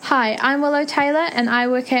Hi, I'm Willow Taylor and I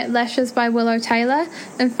work at Lashes by Willow Taylor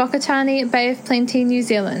in Whakatane, Bay of Plenty, New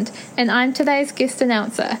Zealand, and I'm today's guest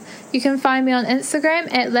announcer. You can find me on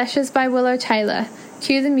Instagram at Lashes by Willow Taylor.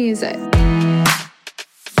 Cue the music.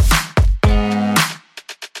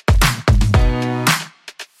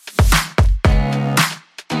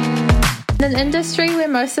 In an industry where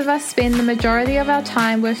most of us spend the majority of our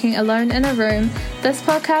time working alone in a room, this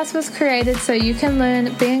podcast was created so you can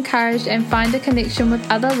learn, be encouraged, and find a connection with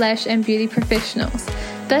other lash and beauty professionals.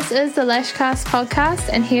 This is the Lashcast podcast,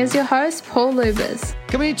 and here's your host, Paul Lubers.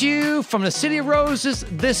 Coming to you from the City of Roses,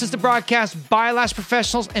 this is the broadcast by lash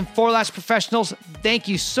professionals and for lash professionals. Thank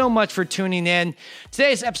you so much for tuning in.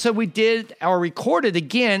 Today's episode we did or recorded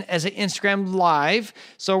again as an Instagram Live.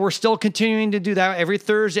 So we're still continuing to do that. Every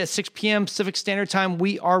Thursday at 6 p.m. Pacific Standard Time,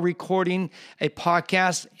 we are recording a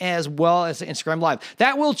podcast as well as an Instagram Live.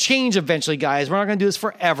 That will change eventually, guys. We're not going to do this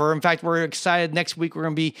forever. In fact, we're excited. Next week, we're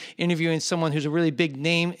going to be interviewing someone who's a really big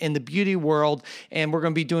name in the beauty world, and we're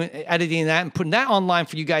going to be editing that and putting that online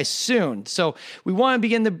for you guys soon. So we want to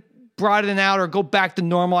begin to broaden out or go back to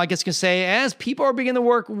normal, I guess you can say. As people are beginning to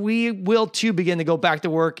work, we will too begin to go back to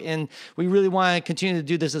work. And we really want to continue to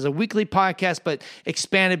do this as a weekly podcast, but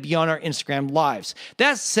expand it beyond our Instagram lives.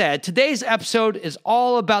 That said, today's episode is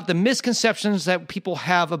all about the misconceptions that people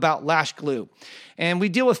have about lash glue. And we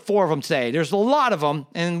deal with 4 of them today. There's a lot of them,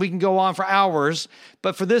 and we can go on for hours.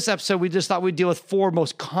 But for this episode, we just thought we'd deal with 4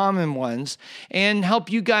 most common ones and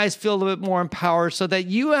help you guys feel a little bit more empowered so that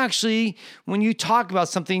you actually, when you talk about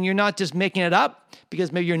something, you're not just making it up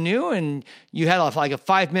because maybe you're new and you had like a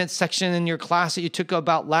 5-minute section in your class that you took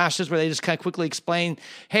about lashes where they just kind of quickly explain,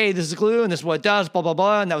 hey, this is glue and this is what it does, blah, blah,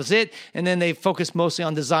 blah, and that was it. And then they focus mostly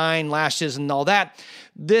on design, lashes, and all that.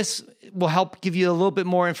 This will help give you a little bit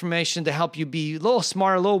more information to help you be a little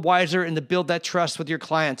smarter, a little wiser, and to build that trust with your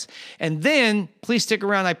clients. And then please stick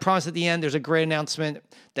around. I promise at the end, there's a great announcement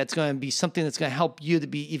that's going to be something that's going to help you to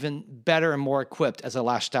be even better and more equipped as a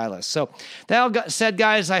lash stylist. So that all said,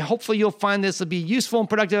 guys, hopefully you'll find this will be useful and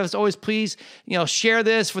productive. As always, please, share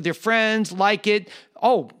this with your friends, like it.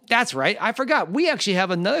 Oh, that's right. I forgot. We actually have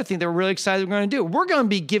another thing that we're really excited we're going to do. We're going to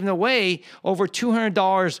be giving away over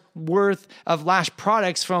 $200 worth of lash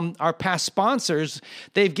products from our past sponsors.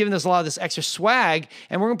 They've given us a lot of this extra swag,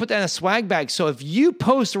 and we're going to put that in a swag bag. So if you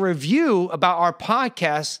post a review about our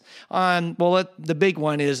podcast on, the big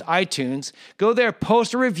one is iTunes, go there,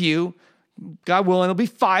 post a review. God willing, it'll be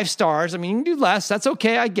 5 stars. I mean, you can do less. That's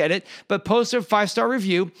okay. I get it. But post a 5-star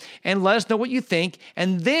review and let us know what you think.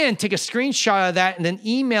 And then take a screenshot of that and then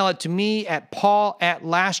email it to me at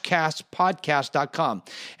paul@lashcastpodcast.com.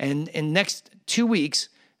 And in next 2 weeks,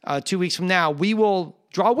 2 weeks from now, we will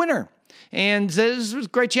draw a winner. And there's a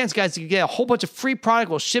great chance, guys, you get a whole bunch of free product.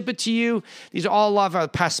 We'll ship it to you. These are all a lot of our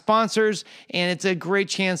past sponsors, and it's a great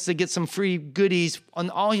chance to get some free goodies. And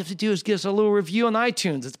all you have to do is give us a little review on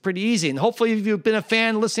iTunes. It's pretty easy. And hopefully, if you've been a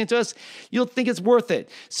fan listening to us, you'll think it's worth it.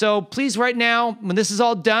 So please, right now, when this is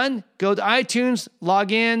all done, go to iTunes,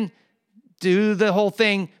 log in, do the whole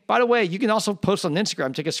thing. By the way, you can also post on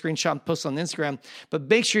Instagram, take a screenshot and post on Instagram, but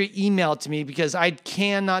make sure you email it to me because I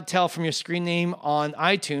cannot tell from your screen name on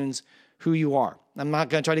iTunes who you are. I'm not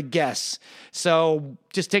going to try to guess. So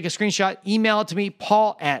just take a screenshot, email it to me,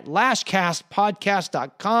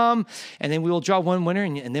 paul@lashcastpodcast.com, and then we will draw one winner,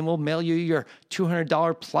 and then we'll mail you your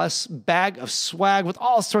 $200 plus bag of swag with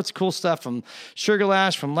all sorts of cool stuff from Sugar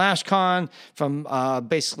Lash, from LashCon, from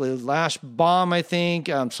basically Lash Bomb, I think,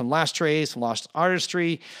 some Lash Trays, some Lash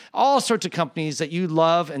Artistry, all sorts of companies that you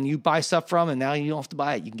love and you buy stuff from, and now you don't have to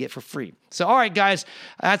buy it. You can get it for free. So, all right, guys,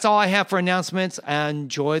 that's all I have for announcements.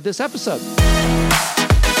 Enjoy this episode.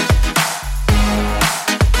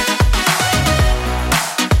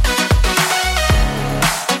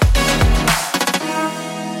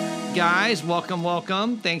 Guys,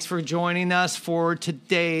 welcome. Thanks for joining us for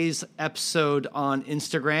today's episode on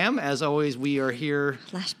Instagram. As always, we are here.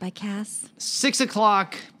 Lash by Cass. 6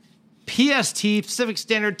 o'clock PST, Pacific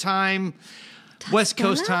Standard Time, Tuscaloosa. West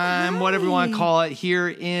Coast time, whatever you want to call it, here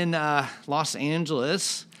in Los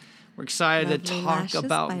Angeles. We're excited to talk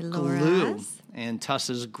about glue. And Tuss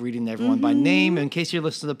is greeting everyone by name. In case you're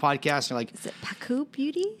listening to the podcast, you're like, is it Paku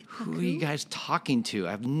Beauty? Who are you guys talking to?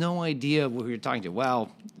 I have no idea who you're talking to. Well,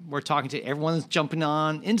 we're talking to everyone that's jumping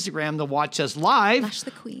on Instagram to watch us live. Lash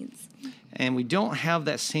the Queens. And we don't have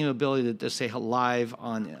that same ability to say live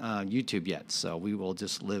on YouTube yet. So we will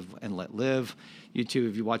just live and let live. YouTube,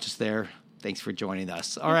 if you watch us there, thanks for joining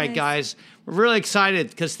us. All right, guys, we're really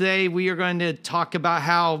excited because today we are going to talk about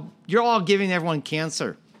how you're all giving everyone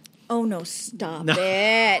cancer. Oh, no, stop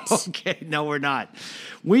it. Okay, no, we're not.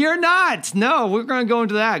 We are not. No, we're going to go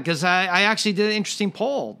into that because I actually did an interesting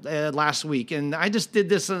poll last week, and I just did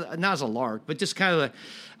this not as a lark, but just kind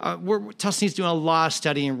of Tuscany's doing a lot of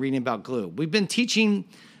studying and reading about glue. We've been teaching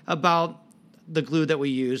about the glue that we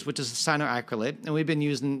use, which is cyanoacrylate, and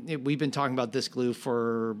we've been talking about this glue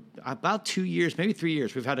for about 2 years, maybe 3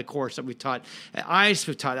 years. We've had a course that we've taught at ICE,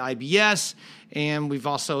 we've taught at IBS, and we've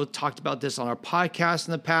also talked about this on our podcast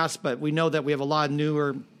in the past, but we know that we have a lot of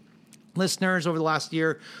newer listeners over the last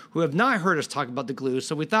year who have not heard us talk about the glue.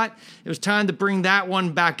 So we thought it was time to bring that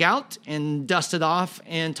one back out and dust it off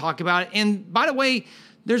and talk about it. And by the way,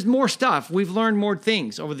 there's more stuff. We've learned more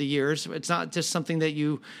things over the years. It's not just something that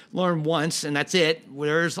you learn once and that's it.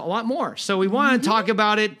 There's a lot more. So we want to talk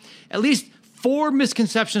about it, at least 4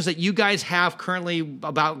 misconceptions that you guys have currently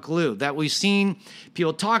about glue that we've seen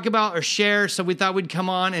people talk about or share. So we thought we'd come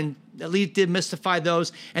on and at least demystify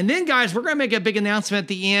those. And then, guys, we're going to make a big announcement at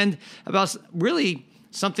the end about really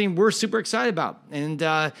something we're super excited about.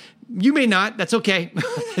 And you may not. That's okay.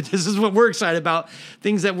 This is what we're excited about.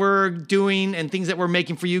 Things that we're doing and things that we're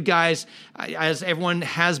making for you guys. As everyone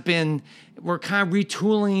has been, we're kind of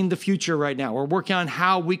retooling the future right now. We're working on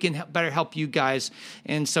how we can better help you guys.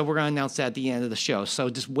 And so we're going to announce that at the end of the show. So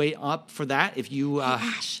just wait up for that if you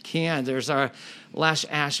can. There's our Lash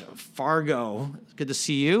Ash Fargo. Good to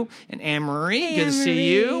see you. And Anne-Marie, hey, good to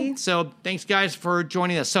see you. So thanks, guys, for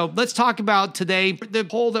joining us. So let's talk about today. The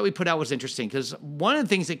poll that we put out was interesting because one of the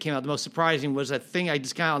things that came out the most surprising was a thing I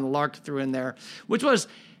just kind of on the lark threw in there, which was,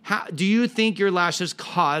 do you think your lashes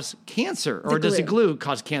cause cancer, or does the glue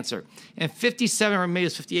cause cancer? And 57 or maybe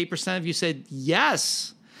it was 58% of you said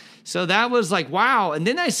yes. So that was like, wow. And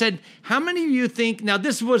then I said, how many of you think, now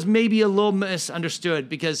this was maybe a little misunderstood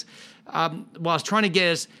because what I was trying to get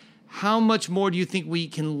is, how much more do you think we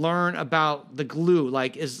can learn about the glue?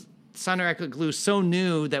 Like, is cyanoacrylate glue so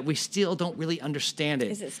new that we still don't really understand it?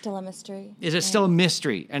 Is it still a mystery? Is it still a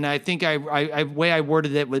mystery? And I think way I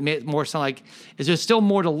worded it would make it more sound like, is there still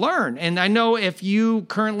more to learn? And I know if you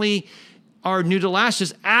currently are new to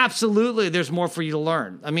lashes, absolutely there's more for you to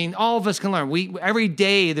learn. I mean, all of us can learn. Every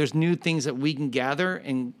day there's new things that we can gather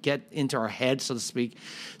and get into our head, so to speak.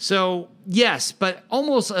 So yes, but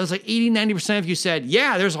almost, it was like 80-90% of you said,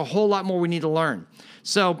 yeah, there's a whole lot more we need to learn.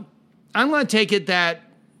 So I'm going to take it that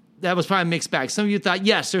was probably a mixed bag. Some of you thought,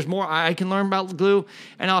 yes, there's more I can learn about glue.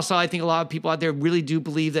 And also, I think a lot of people out there really do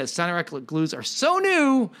believe that cyanoacrylate glues are so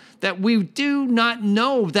new that we do not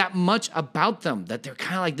know that much about them, that they're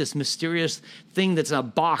kind of like this mysterious thing that's in a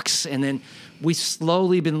box. And then we've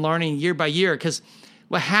slowly been learning year by year. Because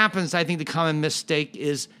what happens, I think the common mistake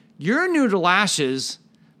is you're new to lashes,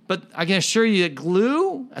 but I can assure you that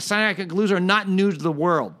cyanoacrylate glues are not new to the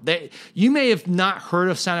world. You may have not heard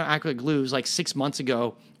of cyanoacrylate glues like 6 months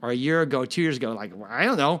ago, or a year ago, 2 years ago, like, I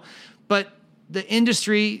don't know. But the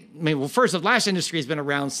industry, first, the lash industry has been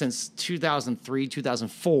around since 2003,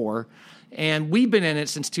 2004, and we've been in it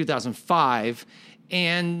since 2005.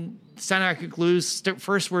 And cyanoacrylate glues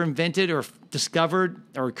first were invented or discovered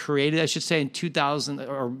or created, I should say, in 2000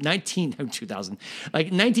 or 2000, like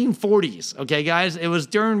 1940s. Okay, guys, it was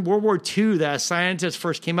during World War II that scientists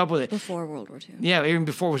first came up with it. Before World War II. Yeah, even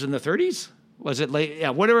before. Was it in the 30s? Was it late?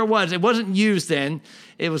 Yeah, whatever it wasn't used then.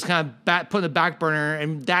 It was kind of put in the back burner,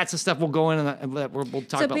 and that's the stuff we'll go in and we'll talk about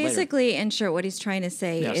later. So basically, in short, what he's trying to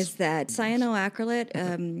say is that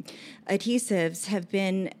cyanoacrylate adhesives have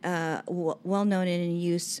been well known and in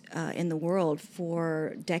use in the world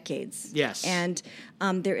for decades. Yes. And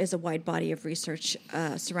there is a wide body of research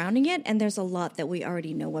surrounding it, and there's a lot that we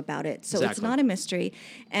already know about it. So It's not a mystery.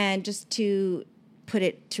 And just to put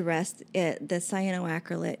it to rest, the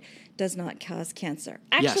cyanoacrylate does not cause cancer.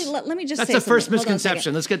 Actually, let me just say that's the first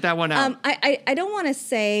misconception. Let's get that one out. I don't want to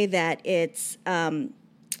say that it's, that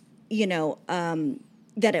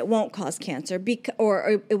it won't cause cancer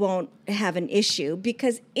or it won't have an issue,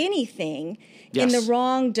 because anything in the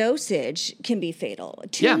wrong dosage can be fatal.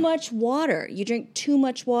 Too much water. You drink too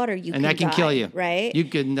much water, and that can kill you. Right? You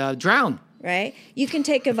can drown. Right? You can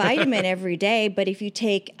take a vitamin every day, but if you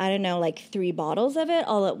take, 3 bottles of it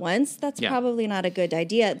all at once, that's probably not a good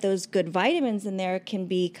idea. Those good vitamins in there can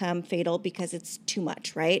become fatal because it's too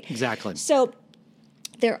much, right? Exactly. So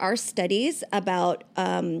there are studies about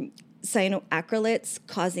cyanoacrylates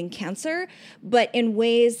causing cancer, but in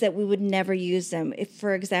ways that we would never use them. If,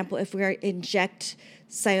 for example, if we inject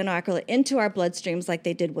cyanoacrylate into our bloodstreams like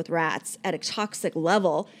they did with rats at a toxic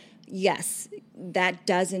level, yes, that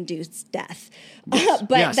does induce death,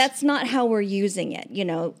 but that's not how we're using it,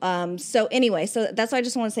 So anyway, so that's why I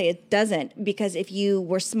just want to say it doesn't, because if you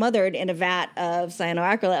were smothered in a vat of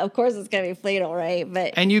cyanoacrylate, of course it's going to be fatal, right?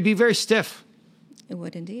 And you'd be very stiff. It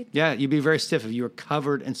would indeed. Yeah, you'd be very stiff if you were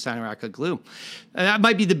covered in cyanoacrylate glue. And that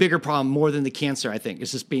might be the bigger problem more than the cancer, I think.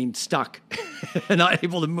 It's just being stuck and not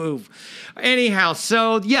able to move. Anyhow,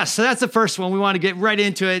 so that's the first one. We want to get right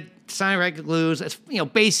into it. Cyanoacrylate glues, it's,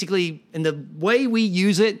 basically, in the way we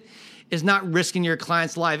use it is not risking your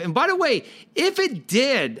client's life. And by the way, if it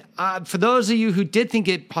did, for those of you who did think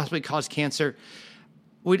it possibly caused cancer,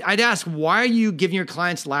 I'd ask, why are you giving your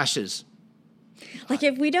clients lashes? Like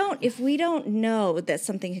if we don't know that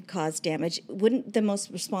something could cause damage, wouldn't the most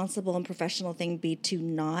responsible and professional thing be to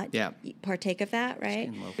not partake of that, right?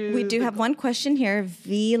 We do have one question here.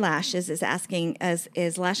 V Lashes is asking, is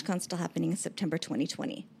LashCon still happening in September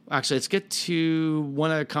 2020? Actually, let's get to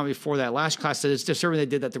one other comment before that. Lash class said it's disturbing they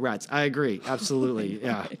did that to rats. I agree. Absolutely.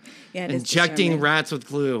 Yeah. Injecting rats with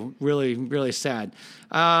glue. Really, really sad.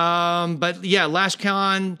 But yeah,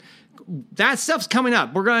 LashCon, that stuff's coming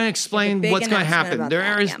up. We're going to explain what's going to happen.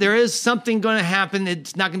 There is something going to happen.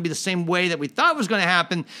 It's not going to be the same way that we thought it was going to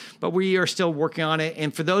happen, but we are still working on it.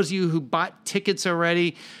 And for those of you who bought tickets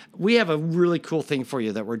already, we have a really cool thing for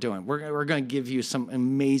you that we're doing. We're going to give you some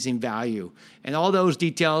amazing value, and all those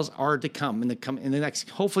details are to come in the next,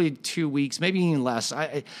 hopefully 2 weeks, maybe even less.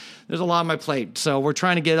 There's a lot on my plate, so we're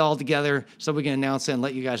trying to get it all together so we can announce it and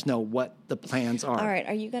let you guys know what the plans are. All right,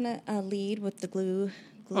 are you going to lead with the glue?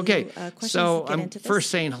 Okay, so I'm first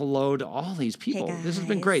saying hello to all these people. Hey, this has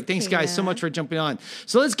been great. Thanks, guys, so much for jumping on.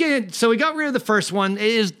 So let's get it. So we got rid of the first one.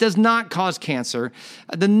 It does not cause cancer.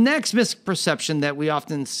 The next misperception that we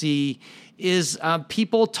often see is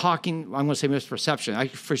people talking. I'm going to say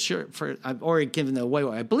misperception. I've already given away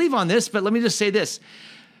what I believe on this, but let me just say this: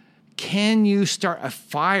 can you start a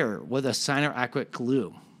fire with a cyanoacrylate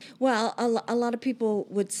glue? Well, a lot of people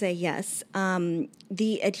would say yes.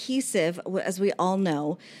 The adhesive, as we all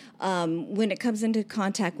know, when it comes into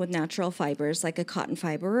contact with natural fibers like a cotton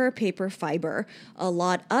fiber or a paper fiber, a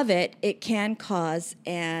lot of it can cause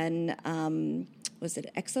an was it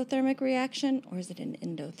an exothermic reaction or is it an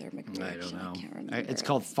endothermic reaction? I don't know. I can't remember. It's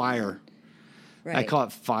called fire. Right. I call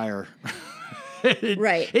it fire.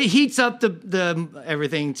 Right. It heats up the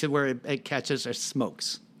everything to where it catches or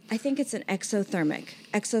smokes. I think it's an exothermic.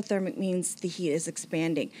 Exothermic means the heat is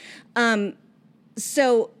expanding.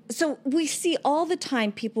 So we see all the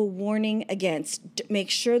time people warning against, make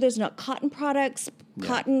sure there's not cotton products,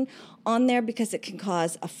 cotton on there because it can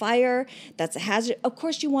cause a fire. That's a hazard. Of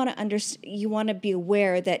course, you want to be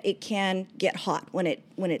aware that it can get hot when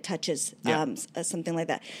it touches something like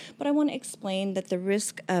that. But I want to explain that the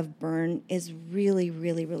risk of burn is really,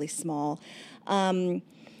 really, really small.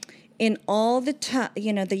 In all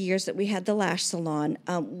the years that we had the lash salon,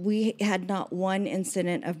 we had not one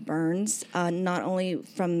incident of burns, not only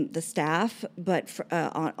from the staff but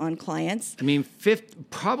on clients. I mean,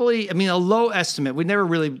 a low estimate. We never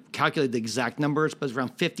really calculated the exact numbers, but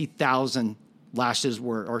around 50,000 lashes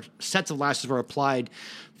or sets of lashes were applied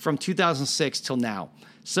from 2006 till now.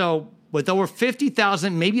 So with over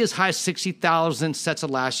 50,000, maybe as high as 60,000 sets of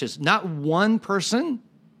lashes, not one person,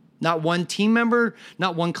 not one team member,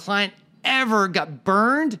 not one client ever got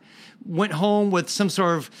burned, went home with some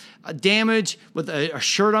sort of damage, with a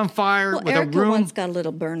shirt on fire, with Erica a room. Once got a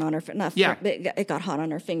little burn on her finger. It got hot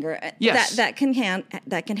on her finger. Yes. That can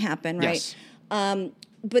happen, right? Yes.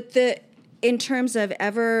 But in terms of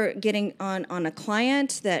ever getting on a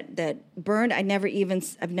client that burned, I've never even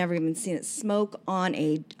seen it smoke on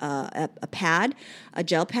a pad, a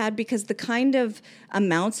gel pad, because the kind of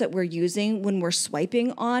amounts that we're using when we're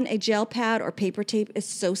swiping on a gel pad or paper tape is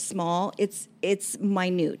so small. It's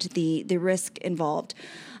minute, the risk involved.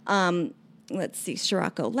 Let's see,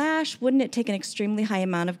 Scirocco Lash. Wouldn't it take an extremely high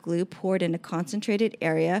amount of glue poured in a concentrated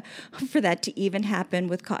area for that to even happen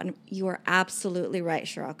with cotton? You are absolutely right,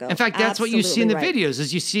 Scirocco. In fact, that's what you see in the videos,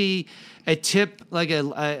 is you see a tip, like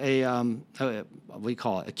what do you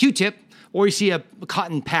call it? A Q-tip, or you see a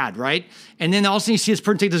cotton pad, right? And then all of a sudden you see this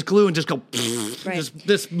person take this glue and just go,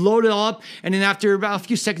 just load it all up. And then after about a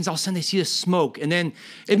few seconds, all of a sudden they see the smoke. And then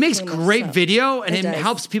it makes great video, and it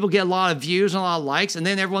helps people get a lot of views and a lot of likes. And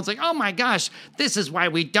then everyone's like, oh my gosh, this is why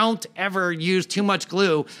we don't ever use too much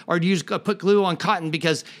glue or put glue on cotton,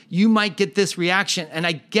 because you might get this reaction. And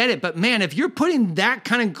I get it, but man, if you're putting that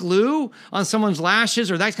kind of glue on someone's lashes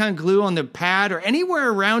or that kind of glue on the pad or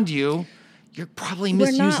anywhere around you, you're probably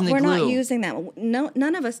misusing the glue. We're not using that. No,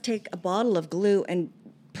 none of us take a bottle of glue and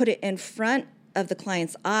put it in front of the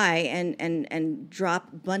client's eye and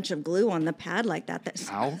drop a bunch of glue on the pad like that.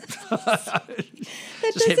 Ow.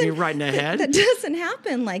 Just hit me right in the head. That doesn't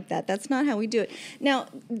happen like that. That's not how we do it. Now,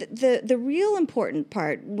 the real important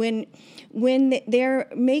part, when they're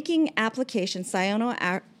making applications,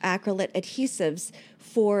 cyanoacrylate adhesives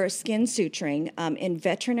for skin suturing in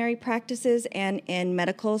veterinary practices and in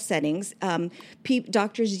medical settings,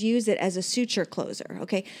 doctors use it as a suture closer,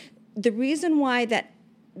 okay? The reason why that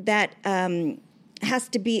has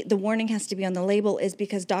to be, the warning has to be on the label, is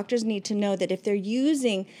because doctors need to know that if they're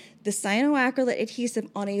using the cyanoacrylate adhesive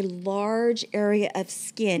on a large area of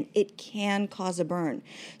skin, it can cause a burn.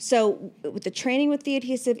 So with the training with the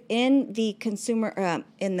adhesive in the consumer,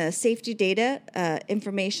 in the safety data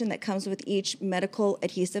information that comes with each medical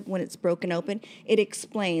adhesive when it's broken open, it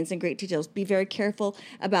explains in great details. Be very careful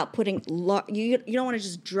about putting, you don't want to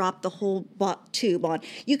just drop the whole tube on.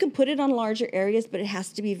 You can put it on larger areas, but it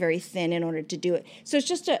has to be very thin in order to do it. So it's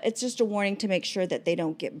just a warning to make sure that they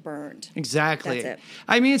don't get burned. Exactly. That's it.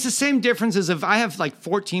 I mean, it's the same difference as if I have like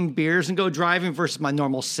 14 beers and go driving versus my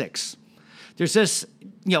normal 6. There's this,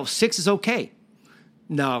 6 is okay.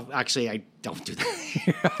 No, actually, I don't do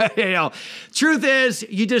that. Truth is,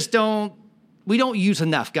 we don't use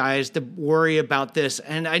enough, guys, to worry about this.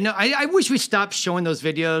 And I know, I wish we stopped showing those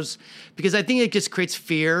videos because I think it just creates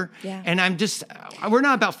fear. Yeah. And we're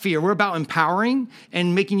not about fear. We're about empowering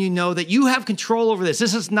and making you know that you have control over this.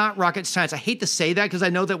 This is not rocket science. I hate to say that because I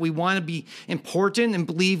know that we want to be important and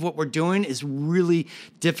believe what we're doing is really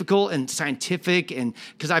difficult and scientific. And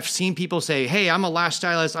because I've seen people say, hey, I'm a lash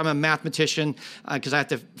stylist, I'm a mathematician because I have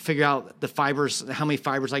to figure out the fibers, how many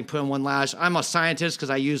fibers I can put on one lash. I'm a scientist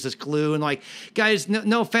because I use this glue. And guys,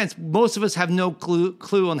 no offense, most of us have no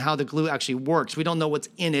clue on how the glue actually works. We don't know what's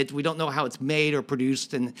in it. We don't know how it's made or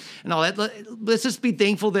produced and all that. Let's just be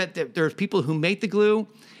thankful that there's people who make the glue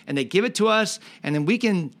and they give it to us, and then we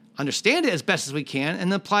can understand it as best as we can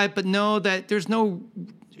and apply it, but know that there's no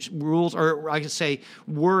rules or I could say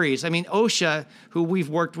worries. I mean, OSHA, who we've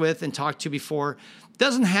worked with and talked to before,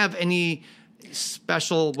 doesn't have any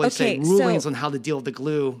special rulings on how to deal with the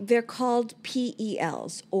glue. They're called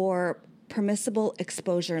PELs, or permissible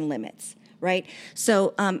exposure limits, right?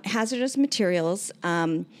 So hazardous materials,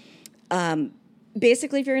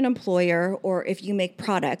 basically if you're an employer or if you make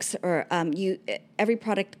products, or every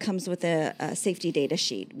product comes with a safety data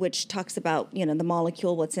sheet, which talks about, the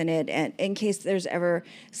molecule, what's in it, and in case there's ever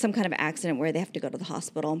some kind of accident where they have to go to the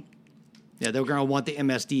hospital. Yeah, they're going to want the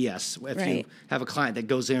MSDS if you have a client that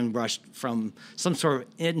goes in rushed from some sort of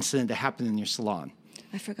incident that happened in your salon.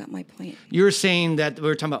 I forgot my point. You were saying that we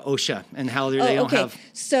were talking about OSHA and how they don't have...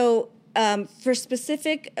 So for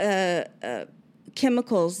specific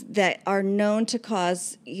chemicals that are known to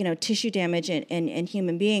cause, tissue damage in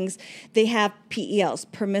human beings, they have PELs,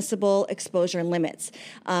 permissible exposure limits.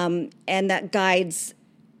 And that guides,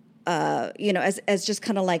 as just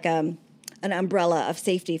kind of like an umbrella of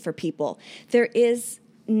safety for people. There is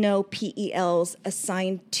no PELs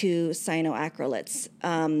assigned to cyanoacrylates.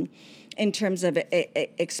 In terms of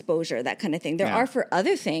exposure, that kind of thing. There are for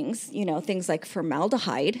other things, things like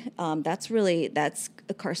formaldehyde. That's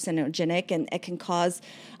carcinogenic and it can cause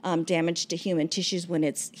damage to human tissues when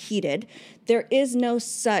it's heated. There is no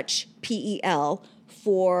such PEL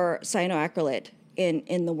for cyanoacrylate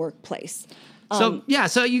in the workplace. So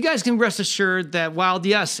you guys can rest assured that while,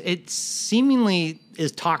 yes, it seemingly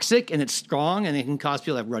is toxic and it's strong and it can cause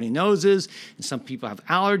people to have runny noses and some people have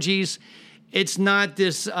allergies, it's not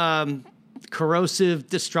this corrosive,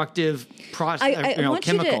 destructive I want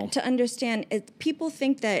chemical. You to understand, people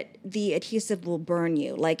think that the adhesive will burn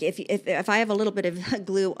you. Like if I have a little bit of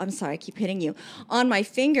glue, I'm sorry, I keep hitting you, on my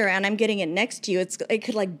finger and I'm getting it next to you, it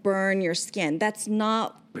could burn your skin. That's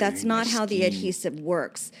not how the adhesive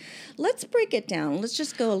works. Let's break it down. Let's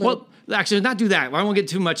just go a little... Well, actually, not do that. I won't get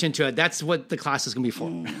too much into it. That's what the class is going to be for.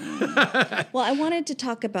 Well, I wanted to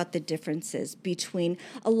talk about the differences between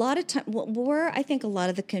a lot of time. Where I think a lot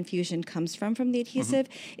of the confusion comes from the adhesive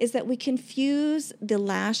is that we confuse the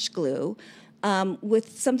lash glue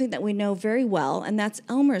with something that we know very well, and that's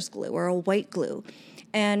Elmer's glue or a white glue.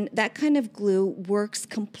 And that kind of glue works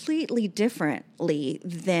completely differently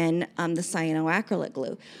than the cyanoacrylate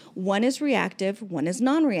glue. One is reactive, one is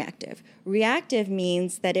non-reactive. Reactive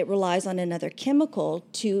means that it relies on another chemical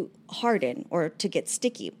to harden or to get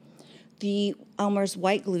sticky. The Elmer's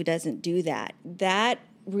white glue doesn't do that. That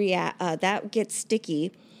gets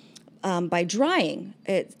sticky by drying.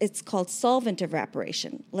 It's called solvent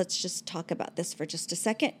evaporation. Let's just talk about this for just a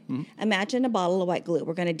second. Mm-hmm. Imagine a bottle of white glue.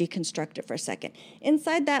 We're going to deconstruct it for a second.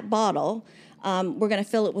 Inside that bottle, we're going to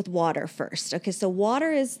fill it with water first. Okay, so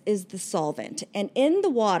water is the solvent. And in the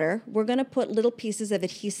water, we're going to put little pieces of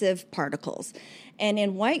adhesive particles. And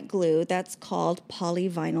in white glue, that's called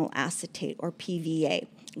polyvinyl acetate, or PVA,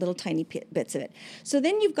 little tiny bits of it. So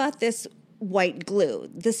then you've got this white glue.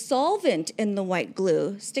 The solvent in the white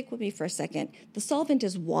glue, stick with me for a second, the solvent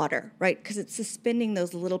is water, right? Because it's suspending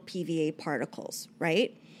those little PVA particles,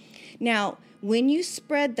 right? Now, when you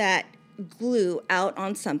spread that glue out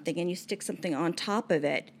on something and you stick something on top of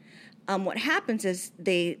it, what happens is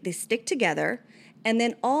they stick together, and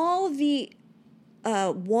then all the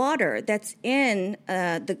water that's in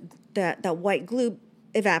the white glue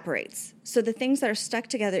evaporates. So the things that are stuck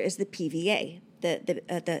together is the PVA,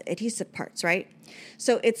 the adhesive parts, right?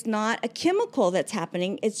 So it's not a chemical that's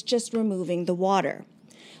happening, it's just removing the water.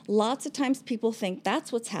 Lots of times people think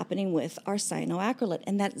that's what's happening with our cyanoacrylate,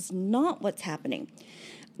 and that is not what's happening.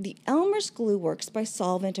 The Elmer's glue works by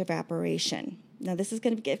solvent evaporation. Now this is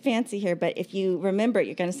going to get fancy here, but if you remember it,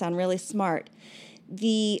 you're going to sound really smart.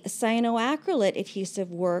 The cyanoacrylate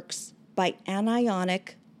adhesive works by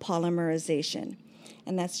anionic polymerization.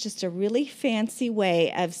 And that's just a really fancy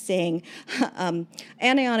way of saying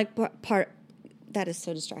anionic part. That is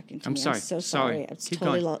so distracting to me. I'm so sorry. I'm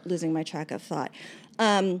totally losing my track of thought.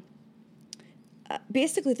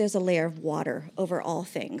 Basically, there's a layer of water over all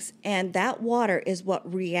things. And that water is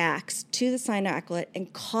what reacts to the cyanoacrylate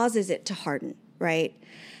and causes it to harden, right?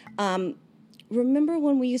 Remember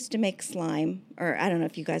when we used to make slime, or I don't know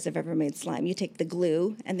if you guys have ever made slime. You take the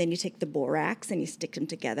glue, and then you take the borax, and you stick them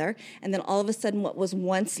together. And then all of a sudden, what was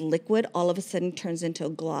once liquid, all of a sudden turns into a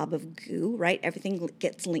glob of goo, right? Everything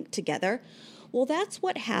gets linked together. Well, that's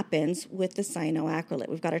what happens with the cyanoacrylate.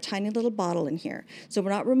 We've got our tiny little bottle in here. So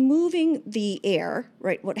we're not removing the air,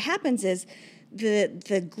 right? What happens is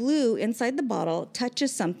the glue inside the bottle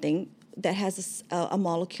touches something that has a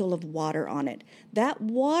molecule of water on it. That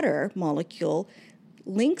water molecule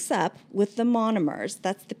links up with the monomers.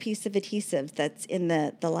 That's the piece of adhesive that's in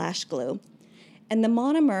the lash glue. And the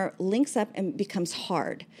monomer links up and becomes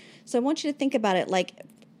hard. So I want you to think about it like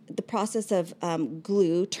the process of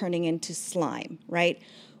glue turning into slime, right?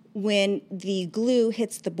 When the glue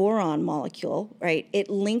hits the boron molecule, right, it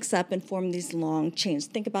links up and forms these long chains.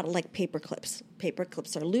 Think about it like paper clips. Paper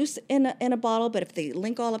clips are loose in a bottle, but if they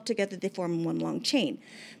link all up together, they form one long chain.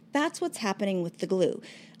 That's what's happening with the glue,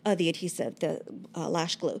 the adhesive, the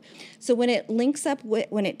lash glue. So when it links up,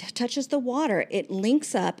 when it touches the water, it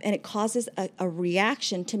links up and it causes a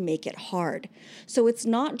reaction to make it hard. So it's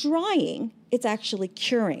not drying, it's actually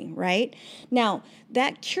curing, right? Now,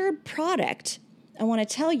 that cured product, I want to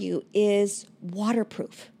tell you, is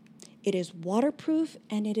waterproof. It is waterproof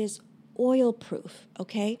and it is oil-proof,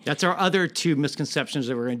 okay? That's our other two misconceptions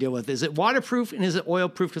that we're going to deal with. Is it waterproof and is it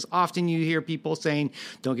oil-proof? Because often you hear people saying,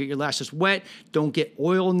 don't get your lashes wet, don't get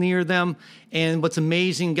oil near them. And what's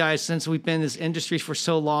amazing, guys, since we've been in this industry for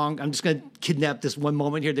so long, I'm just going to kidnap this one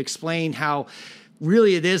moment here to explain how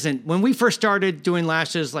really it isn't. When we first started doing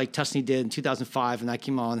lashes like Tusney did in 2005, and I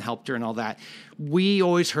came on and helped her and all that, we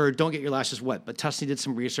always heard, don't get your lashes wet. But Tusney did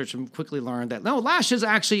some research and quickly learned that, no, lashes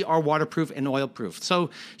actually are waterproof and oil-proof. So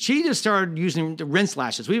she just started using the rinse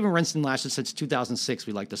lashes. We've been rinsing lashes since 2006,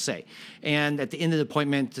 we like to say. And at the end of the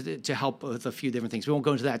appointment to help with a few different things. We won't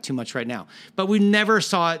go into that too much right now. But we never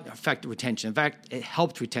saw it affect retention. In fact, it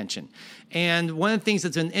helped retention. And one of the things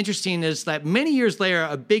that's been interesting is that many years later,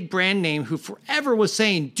 a big brand name who forever was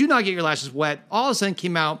saying, do not get your lashes wet, all of a sudden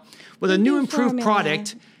came out with a new improved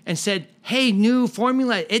product and said, hey, new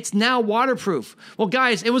formula, it's now waterproof. Well,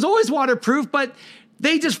 guys, it was always waterproof, but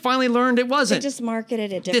they just finally learned it wasn't. They just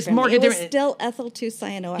marketed it differently. It was still ethyl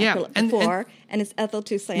 2-cyanoacrylate before, and it's ethyl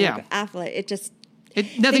 2-cyanoacrylate.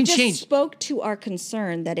 Nothing changed. Spoke to our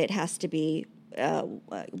concern that it has to be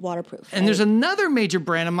waterproof. And there's another major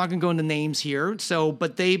brand, I'm not going to go into names here,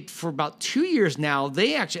 but they, for about 2 years now,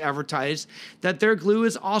 they actually advertise that their glue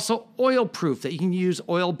is also oil-proof, that you can use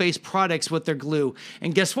oil-based products with their glue.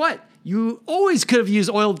 And guess what? You always could have used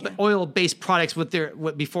oil-based products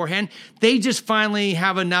beforehand. They just finally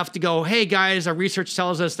have enough to go, hey, guys, our research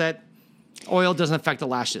tells us that oil doesn't affect the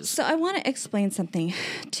lashes. So I want to explain something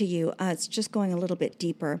to you. It's just going a little bit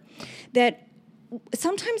deeper. That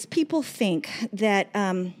sometimes people think that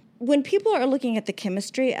when people are looking at the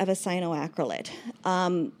chemistry of a cyanoacrylate,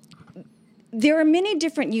 there are many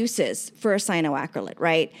different uses for a cyanoacrylate,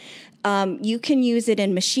 right? You can use it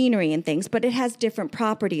in machinery and things, but it has different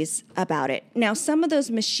properties about it. Now, some of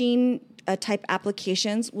those machine type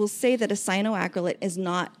applications will say that a cyanoacrylate is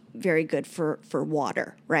not very good for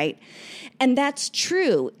water, right? And that's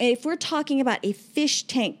true. If we're talking about a fish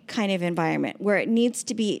tank kind of environment where it needs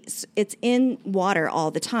to be, it's in water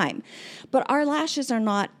all the time. But our lashes are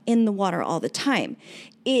not in the water all the time.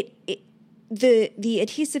 The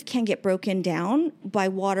adhesive can get broken down by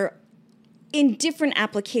water in different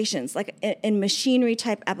applications, like in machinery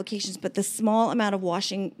type applications, but the small amount of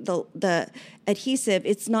washing the adhesive,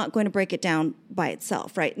 it's not going to break it down by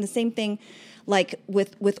itself, right? And the same thing like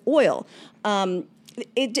with oil.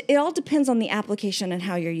 It all depends on the application and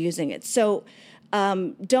how you're using it. So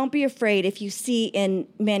don't be afraid if you see in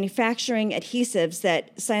manufacturing adhesives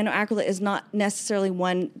that cyanoacrylate is not necessarily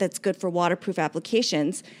one that's good for waterproof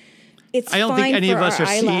applications. I don't think any of us are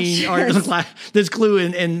seeing this glue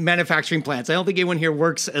in manufacturing plants. I don't think anyone here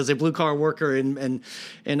works as a blue-collar worker in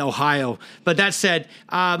Ohio. But that said,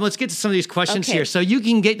 let's get to some of these questions here. So you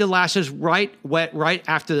can get the lashes wet right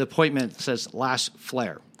after the appointment. It says lash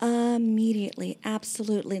flare. Immediately.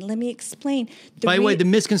 Absolutely. Let me explain. By the way, the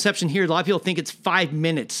misconception here, a lot of people think it's 5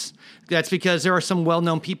 minutes. That's because there are some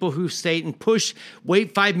well-known people who say and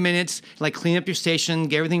wait 5 minutes, like clean up your station,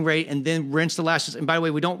 get everything ready, and then rinse the lashes. And by the way,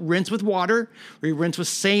 we don't rinse with water. We rinse with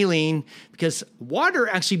saline because water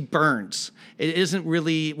actually burns. It isn't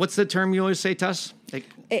really, what's the term you always say, Tuss? Not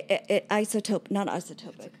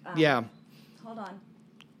isotopic. Yeah. Hold on.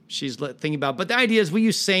 She's thinking about, but the idea is we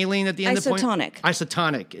use saline at the end of the point.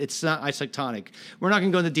 Isotonic. It's not isotonic. We're not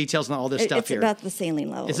going to go into details on all this stuff here. It's about the saline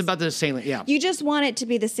levels. It's about the saline, yeah. You just want it to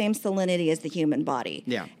be the same salinity as the human body.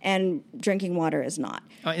 Yeah. And drinking water is not.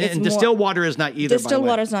 And distilled water is not either, Distilled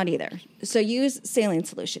water is not either. So use saline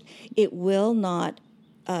solution. It will not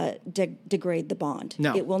degrade the bond.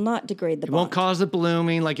 No. It will not degrade the bond. It won't cause the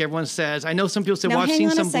blooming like everyone says. I know some people say, well, I've seen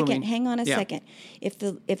some blooming. Hang on a second. If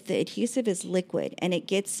the adhesive is liquid and it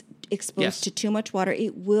gets exposed to too much water,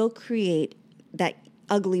 it will create that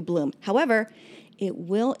ugly bloom. However,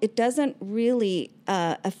 it doesn't really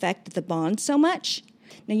affect the bond so much.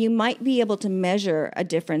 Now, you might be able to measure a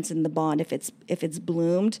difference in the bond if it's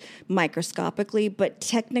bloomed microscopically, but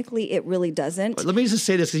technically it really doesn't. But let me just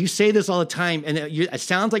say this, because you say this all the time, and it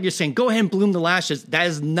sounds like you're saying, go ahead and bloom the lashes. That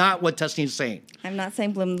is not what Tusney is saying. I'm not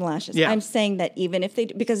saying bloom the lashes. Yeah. I'm saying that even if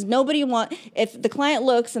because if the client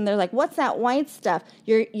looks and they're like, what's that white stuff?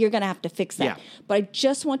 You're going to have to fix that. Yeah. But I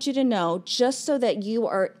just want you to know, just so that you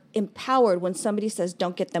are empowered when somebody says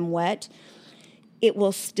don't get them wet, it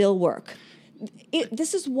will still work.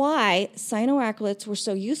 This is why cyanoacrylates were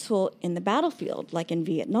so useful in the battlefield, like in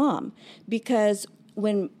Vietnam, because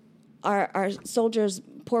when our soldiers'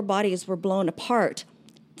 poor bodies were blown apart,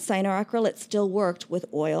 cyanoacrylate still worked with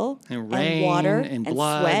oil and rain, and water and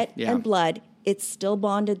blood, sweat and blood. It still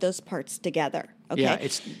bonded those parts together. Okay, yeah,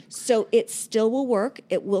 so it still will work.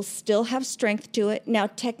 It will still have strength to it. Now,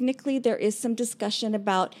 technically, there is some discussion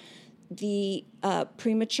about the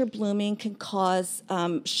premature blooming can cause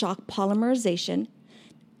shock polymerization,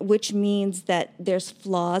 which means that there's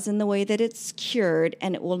flaws in the way that it's cured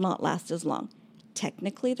and it will not last as long.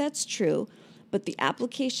 Technically, that's true, but the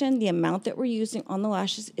application, the amount that we're using on the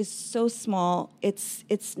lashes is so small, it's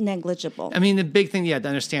negligible. I mean, the big thing you have to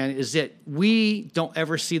understand is that we don't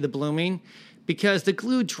ever see the blooming because the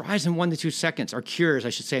glue dries in 1 to 2 seconds, or cures, I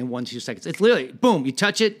should say, in 1 to 2 seconds. It's literally, boom, you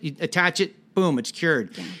touch it, you attach it, boom, it's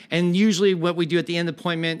cured. Yeah. And usually what we do at the end of the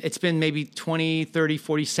appointment, it's been maybe 20, 30,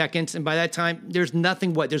 40 seconds. And by that time, there's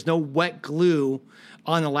nothing wet. There's no wet glue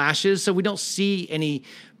on the lashes. So we don't see any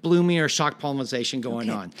blooming or shock polymerization going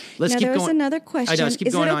on. Let's keep going. Now, there's another question. Is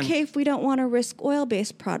it okay if we don't want to risk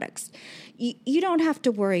oil-based products? You don't have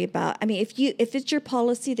to worry about, I mean, if it's your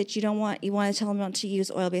policy that you want to tell them not to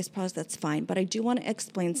use oil-based products, that's fine. But I do want to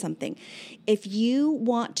explain something. If you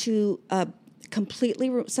want to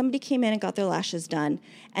somebody came in and got their lashes done,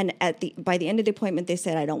 and by the end of the appointment they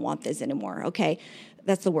said, I don't want this anymore. Okay,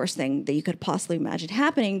 that's the worst thing that you could possibly imagine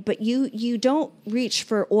happening. But you don't reach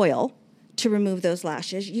for oil to remove those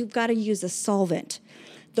lashes. You've got to use a solvent.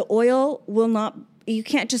 The oil will not. You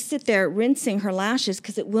can't just sit there rinsing her lashes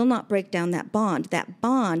because it will not break down that bond. That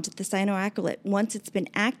bond, the cyanoacrylate, once it's been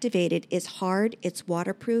activated, is hard, it's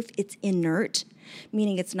waterproof, it's inert,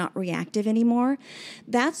 meaning it's not reactive anymore.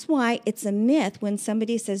 That's why it's a myth when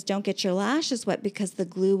somebody says don't get your lashes wet because the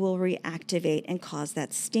glue will reactivate and cause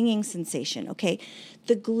that stinging sensation, okay?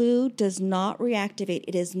 The glue does not reactivate.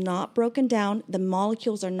 It is not broken down. The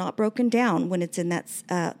molecules are not broken down when it's in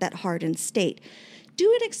that hardened state.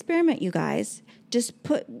 Do an experiment, you guys. Just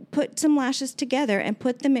put some lashes together and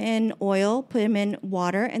put them in oil, put them in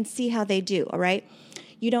water, and see how they do, all right?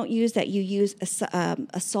 You don't use that. You use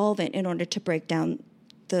a solvent in order to break down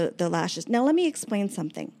the lashes. Now, let me explain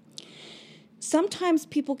something. Sometimes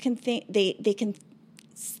people can think they can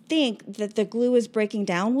think that the glue is breaking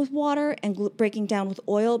down with water and breaking down with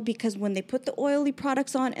oil, because when they put the oily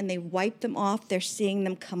products on and they wipe them off, they're seeing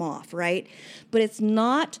them come off, right? But it's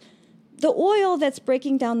not the oil that's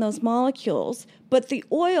breaking down those molecules, but the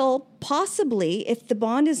oil possibly, if the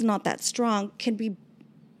bond is not that strong, can be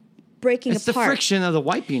breaking apart. It's the friction of the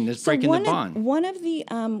wiping that's breaking the bond. One of the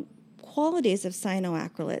qualities of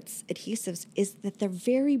cyanoacrylates adhesives is that they're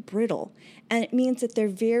very brittle, and it means that they're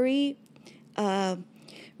very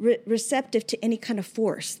receptive to any kind of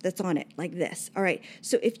force that's on it, like this. All right,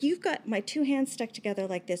 so if you've got my two hands stuck together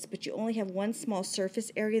like this, but you only have one small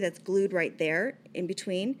surface area that's glued right there in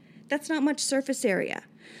between, that's not much surface area.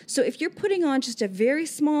 So if you're putting on just a very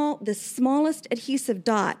small, the smallest adhesive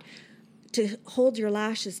dot to hold your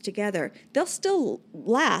lashes together, they'll still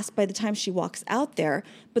last by the time she walks out there,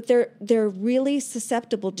 but they're really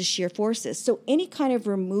susceptible to shear forces. So any kind of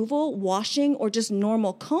removal, washing, or just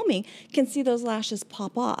normal combing can see those lashes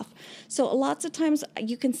pop off. So lots of times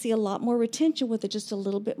you can see a lot more retention with just a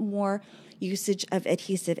little bit more usage of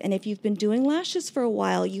adhesive. And if you've been doing lashes for a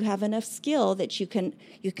while, you have enough skill that you can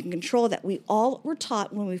control that. We all were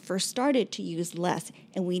taught when we first started to use less,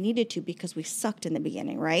 and we needed to because we sucked in the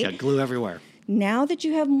beginning, right? Yeah, glue everywhere. Now that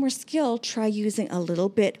you have more skill, try using a little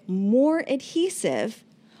bit more adhesive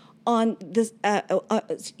on this.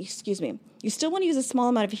 Excuse me. You still want to use a small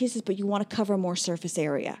amount of adhesive, but you want to cover more surface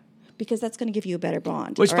area, because that's going to give you a better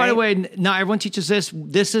bond. Which, by the way, not everyone teaches this.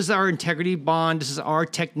 This is our integrity bond. This is our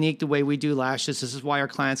technique, the way we do lashes. This is why our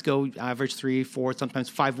clients go average 3, 4, sometimes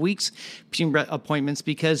 5 weeks between appointments,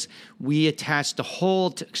 because we attach the whole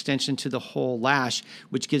extension to the whole lash,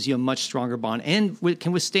 which gives you a much stronger bond and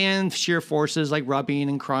can withstand shear forces like rubbing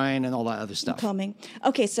and crying and all that other stuff. Combing.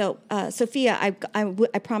 Okay, so Sophia, I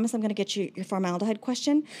promise I'm going to get you your formaldehyde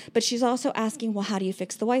question, but she's also asking, well, how do you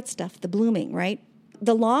fix the white stuff, the blooming, right?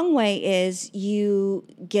 The long way is you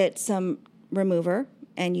get some remover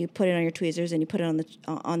and you put it on your tweezers and you put it on the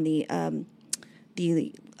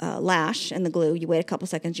lash and the glue. You wait a couple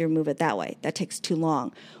seconds, you remove it that way. That takes too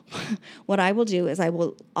long. What I will do is I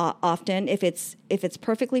will often, if it's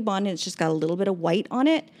perfectly bonded, it's just got a little bit of white on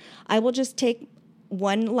it, I will just take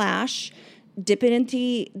one lash, dip it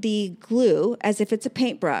into the glue as if it's a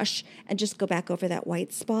paintbrush, and just go back over that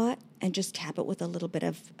white spot and just tap it with a little bit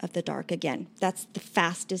of the dark again. That's the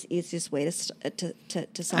fastest, easiest way to solve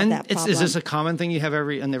that problem. Is this a common thing you have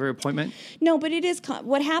on every appointment? No, but it is.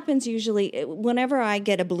 What happens usually whenever I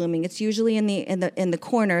get a blooming, it's usually in the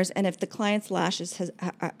corners, and if the client's lashes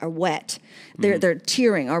are wet, they're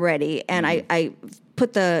tearing already, and I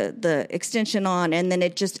put the extension on, and then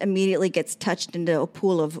it just immediately gets touched into a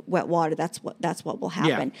pool of wet water. That's what will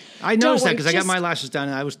happen. Yeah. I noticed that because I got my lashes done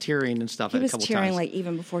and I was tearing and stuff. He was couple tearing times. Like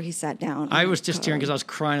even before he sat down. I was just tearing because I was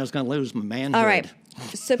crying. I was going to lose my manhood. All right.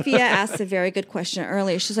 Sophia asked a very good question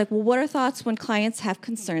earlier. She's like, well, what are thoughts when clients have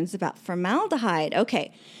concerns about formaldehyde?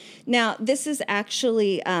 Okay. Now, this is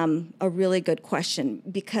actually a really good question,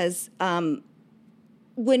 because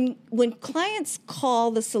when clients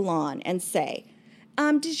call the salon and say,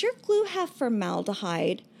 does your glue have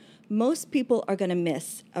formaldehyde? Most people are going to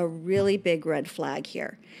miss a really big red flag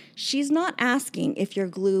here. She's not asking if your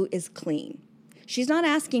glue is clean. She's not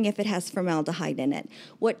asking if it has formaldehyde in it.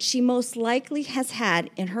 What she most likely has had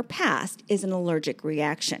in her past is an allergic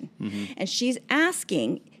reaction. Mm-hmm. And she's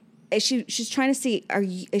asking, she's trying to see,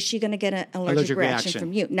 is she going to get an allergic reaction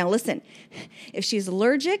from you? Now listen, if she's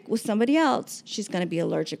allergic with somebody else, she's going to be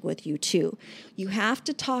allergic with you too. You have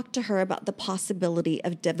to talk to her about the possibility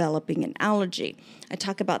of developing an allergy. I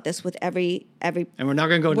talk about this with every. And we're not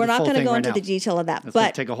going to go into the full thing right now. We're not going to go into the detail of that. That's going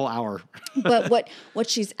to take a whole hour. But what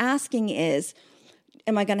she's asking is,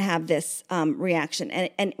 am I going to have this reaction?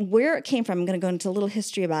 And where it came from, I'm going to go into a little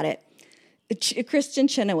history about it. Kristen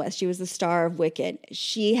Chenoweth, she was the star of Wicked.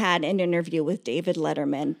 She had an interview with David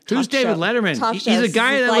Letterman. Who's David Letterman? He's a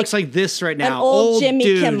guy that looks like this right now. An old Jimmy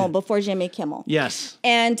dude. Kimmel, before Jimmy Kimmel. Yes.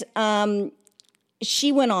 And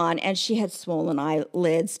she went on and she had swollen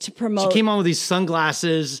eyelids to promote. She came on with these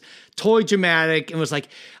sunglasses, totally dramatic, and was like,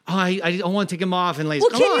 oh, I don't want to take them off. And like,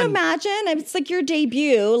 well, can you imagine? It's like your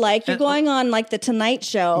debut, like you're going on like the Tonight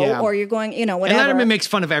Show, or you're going, whatever. And Letterman makes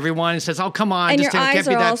fun of everyone and says, oh, come on, and just your eyes can't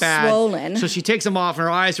be are that all bad. Swollen. So she takes them off and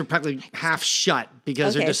her eyes are practically half shut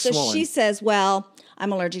because they're just swollen. So she says, well,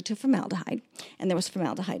 I'm allergic to formaldehyde, and there was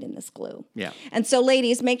formaldehyde in this glue. Yeah. And so,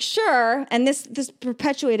 ladies, make sure, and this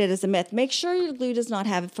perpetuated as a myth, make sure your glue does not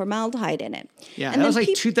have formaldehyde in it. Yeah, and that was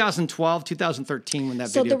like 2012, 2013 when that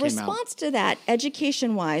video came out. So the response to that,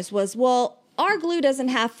 education-wise, was, well, our glue doesn't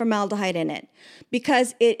have formaldehyde in it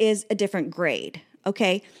because it is a different grade.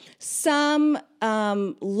 Okay. Some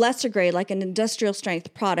lesser grade, like an industrial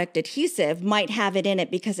strength product adhesive, might have it in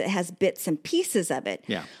it because it has bits and pieces of it.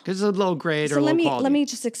 Yeah, because it's a low grade or low quality. Let me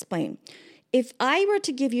just explain. If I were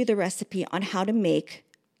to give you the recipe on how to make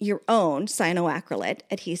your own cyanoacrylate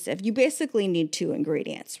adhesive, you basically need 2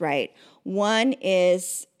 ingredients, right? One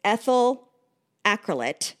is ethyl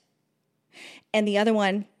acrylate, and the other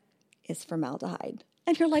one is formaldehyde.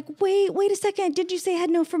 And you're like, wait a second. Did you say it had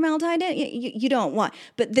no formaldehyde in it? You don't want.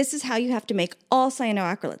 But this is how you have to make all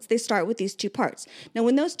cyanoacrylates. They start with these 2 parts. Now,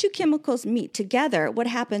 when those 2 chemicals meet together, what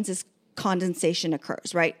happens is condensation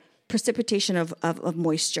occurs, right? Precipitation of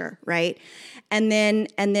moisture, right? And then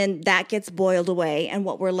that gets boiled away. And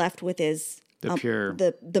what we're left with is the pure,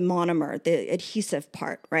 the monomer, the adhesive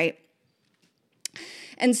part, right?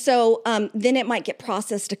 And so then it might get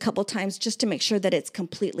processed a couple times just to make sure that it's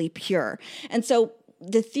completely pure. And so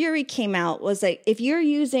the theory came out was like, if you're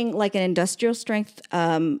using like an industrial strength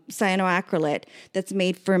cyanoacrylate that's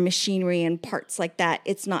made for machinery and parts like that,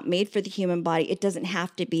 it's not made for the human body. It doesn't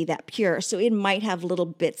have to be that pure. So it might have little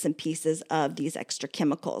bits and pieces of these extra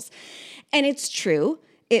chemicals. And it's true.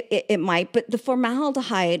 It might, but the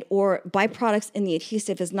formaldehyde or byproducts in the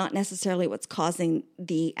adhesive is not necessarily what's causing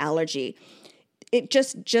the allergy. It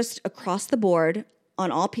just across the board on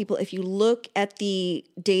all people, if you look at the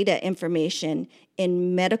data information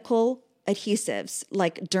in medical adhesives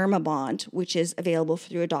like Dermabond, which is available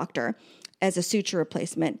through a doctor as a suture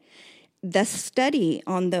replacement, the study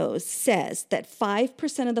on those says that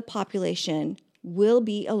 5% of the population will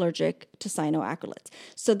be allergic to cyanoacrylates.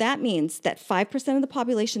 So that means that 5% of the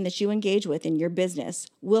population that you engage with in your business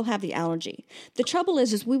will have the allergy. The trouble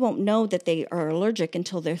is we won't know that they are allergic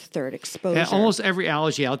until their 3rd exposure. Yeah, almost every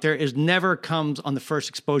allergy out there never comes on the first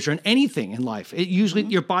exposure in anything in life. It usually,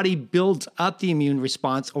 your body builds up the immune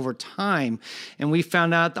response over time. And we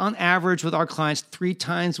found out on average with our clients, 3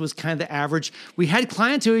 times was kind of the average. We had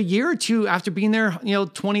clients who a year or 2 after being there,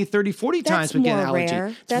 20, 30, 40 times would get an allergy.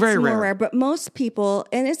 Rare. That's very rare. But most people,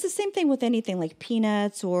 and it's the same thing with anything like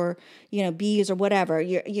peanuts or bees or whatever.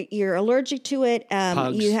 You're allergic to it.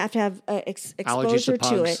 You have to have exposure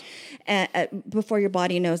to it before your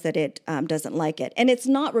body knows that it doesn't like it. And it's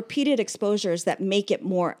not repeated exposures that make it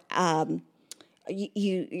more. That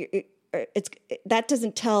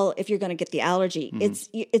doesn't tell if you're going to get the allergy.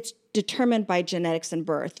 Mm-hmm. It's determined by genetics and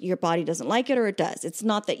birth. Your body doesn't like it or it does. It's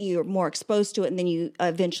not that you're more exposed to it and then you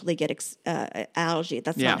eventually get allergy.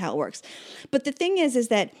 That's not how it works. But the thing is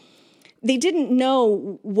that they didn't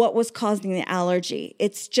know what was causing the allergy.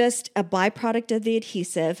 It's just a byproduct of the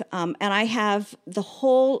adhesive. And I have the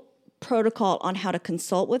whole protocol on how to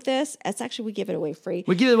consult with this. It's actually, we give it away free.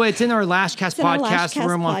 We give it away. It's in our Lashcast podcast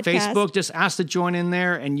room on Facebook. Just ask to join in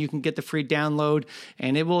there and you can get the free download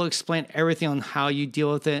and it will explain everything on how you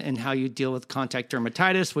deal with it and how you deal with contact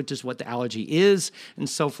dermatitis, which is what the allergy is and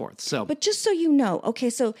so forth. So, but just so you know, okay,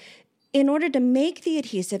 so in order to make the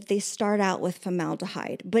adhesive, they start out with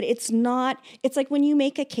formaldehyde, but it's like when you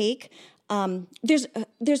make a cake,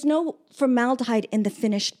 there's no formaldehyde in the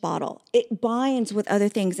finished bottle. It binds with other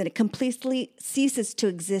things and it completely ceases to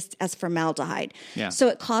exist as formaldehyde. Yeah. So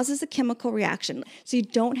it causes a chemical reaction. So you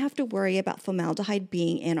don't have to worry about formaldehyde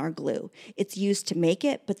being in our glue. It's used to make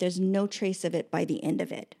it, but there's no trace of it by the end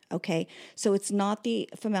of it. Okay. So it's not the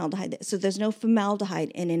formaldehyde. So there's no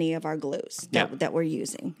formaldehyde in any of our glues that we're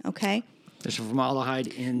using. Okay. There's formaldehyde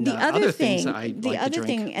in other things that I like to drink. The other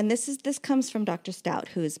thing, and this comes from Dr. Stout,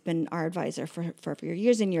 who's been our advisor for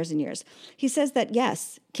years and years and years. He says that,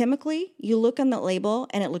 yes, chemically, you look on the label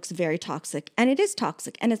and it looks very toxic. And it is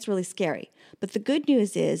toxic and it's really scary. But the good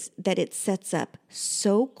news is that it sets up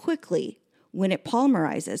so quickly when it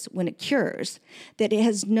polymerizes, when it cures, that it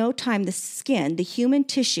has no time. The skin, the human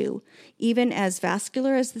tissue, even as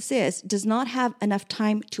vascular as this is, does not have enough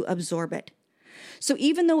time to absorb it. So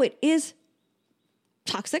even though it is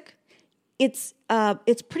toxic, it's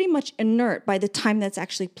pretty much inert by the time that's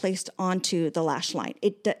actually placed onto the lash line.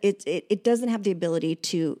 It doesn't have the ability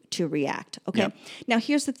to react. Okay. Yep. Now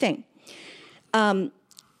here's the thing.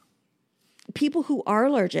 People who are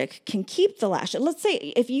allergic can keep the lash. Let's say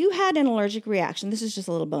if you had an allergic reaction, this is just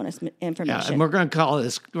a little bonus information. Yeah, and we're going to call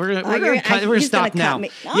this. We're going to stop now. We're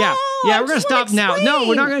going to stop now. No,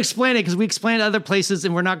 we're not going to explain it because we explained other places,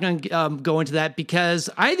 and we're not going to go into that because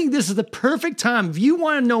I think this is the perfect time. If you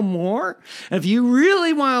want to know more, if you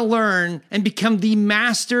really want to learn and become the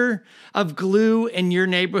master of glue in your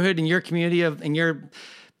neighborhood, in your community, in your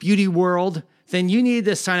beauty world. then you need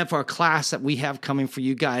to sign up for a class that we have coming for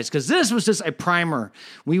you guys, because this was just a primer.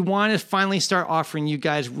 We want to finally start offering you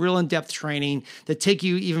guys real in-depth training to take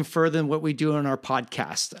you even further than what we do on our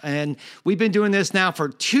podcast. And we've been doing this now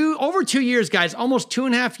for over 2 years, guys, almost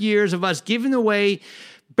 2.5 years of us giving away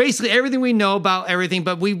basically everything we know about everything,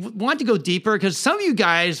 but we want to go deeper because some of you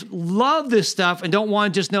guys love this stuff and don't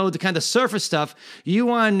want to just know the kind of surface stuff. You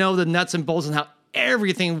want to know the nuts and bolts and how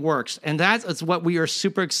everything works. And that's what we are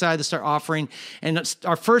super excited to start offering. And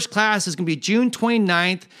our first class is going to be June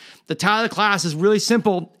 29th. The title of the class is really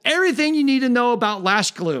simple. Everything you need to know about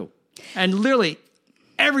lash glue. And literally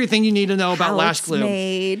everything you need to know about lash glue.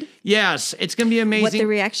 Made. Yes, it's going to be amazing. What the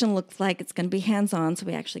reaction looks like. It's going to be hands-on, so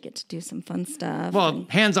we actually get to do some fun stuff. Well,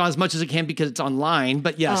 hands-on as much as it can because it's online,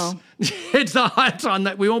 but yes, it's not hands-on.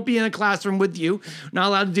 We won't be in a classroom with you. Not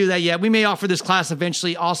allowed to do that yet. We may offer this class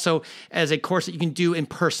eventually also as a course that you can do in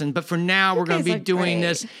person, but for now, we're going to be doing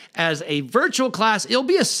this as a virtual class. It'll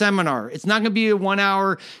be a seminar. It's not going to be a 1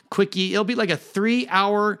 hour quickie. It'll be like a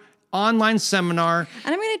 3-hour online seminar.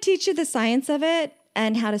 And I'm going to teach you the science of it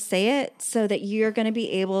and how to say it so that you're going to be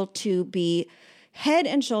able to be head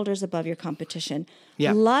and shoulders above your competition.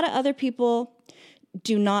 Yeah. A lot of other people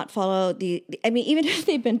do not follow I mean, even if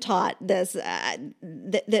they've been taught this,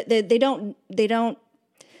 they don't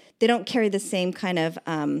carry the same kind of,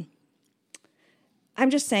 I'm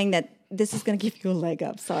just saying that this is going to give you a leg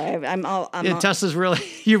up. Sorry, Tessa's really,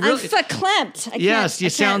 I'm verklempt. Yes,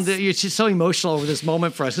 you're just so emotional over this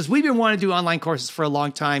moment for us because we've been wanting to do online courses for a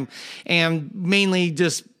long time, and mainly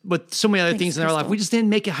just with so many other things in our life, we just didn't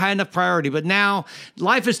make it high enough priority. But now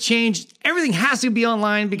life has changed. Everything has to be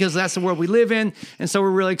online because that's the world we live in. And so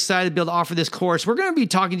we're really excited to be able to offer this course. We're going to be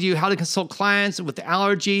talking to you how to consult clients with the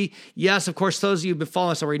allergy. Yes, of course, those of you who've been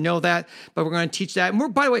following us already know that, but we're going to teach that.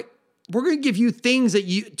 And by the way, we're going to give you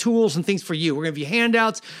tools and things for you. We're going to give you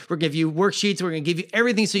handouts. We're going to give you worksheets. We're going to give you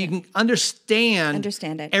everything so you can understand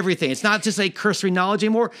it. Everything. It's not just a cursory knowledge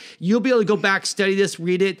anymore. You'll be able to go back, study this,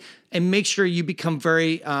 read it, and make sure you become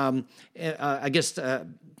very,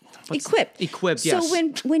 Equipped, yes.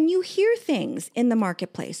 So when you hear things in the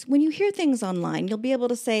marketplace, when you hear things online, you'll be able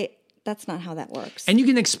to say, that's not how that works. And you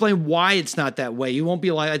can explain why it's not that way. You won't be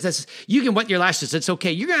like, you can wet your lashes. It's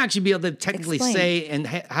okay. You're going to actually be able to technically say and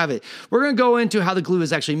have it. We're going to go into how the glue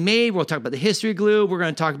is actually made. We'll talk about the history of glue. We're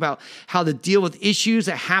going to talk about how to deal with issues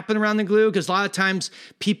that happen around the glue, because a lot of times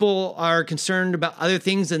people are concerned about other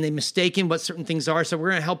things and they mistaken what certain things are. So we're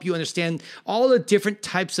going to help you understand all the different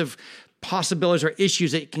types of possibilities or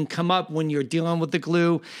issues that can come up when you're dealing with the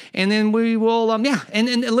glue. And then we will, and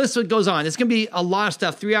the list goes on. It's going to be a lot of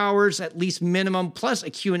stuff, 3 hours at least minimum, plus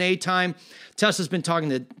a Q&A time. Tessa's been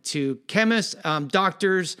talking to chemists,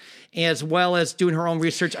 doctors, as well as doing her own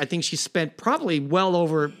research. I think she spent probably well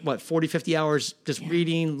over, 40, 50 hours just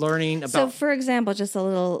reading, learning about. So, for example, just a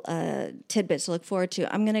little tidbit to look forward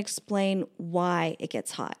to. I'm going to explain why it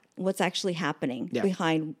gets hot, what's actually happening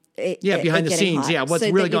behind behind the scenes. Hot, what's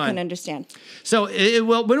so really that going on. You can understand. So,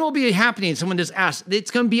 when will it be happening? Someone just asked.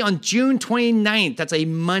 It's going to be on June 29th. That's a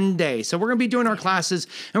Monday. So, we're going to be doing our classes.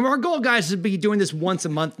 And our goal, guys, is to be doing this once a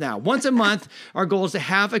month now. Once a month, our goal is to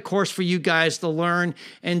have a course for you guys to learn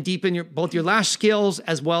and deepen both your lash skills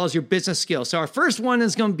as well as your business skills. So, our first one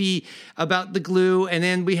is going to be about the glue. And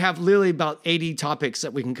then we have literally about 80 topics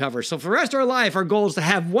that we can cover. So, for the rest of our life, our goal is to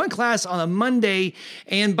have one class on a Monday.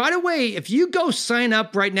 And by the way, if you go sign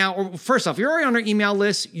up right now, or first off, you're already on our email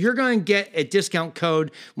list, you're going to get a discount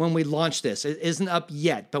code when we launch this. It isn't up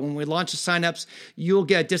yet, but when we launch the signups, you'll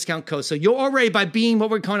get a discount code. So you'll already, by being what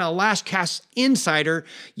we're calling a LashCast Insider,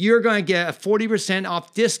 you're going to get a 40%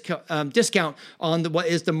 off discount on what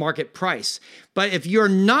is the market price. But if you're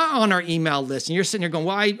not on our email list and you're sitting there going,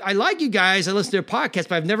 well, I like you guys, I listen to your podcast,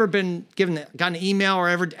 but I've never gotten an email or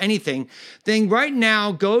ever anything, then right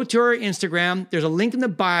now go to our Instagram. There's a link in the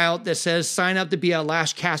bio that says sign up to be a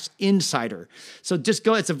LashCast Insider. So just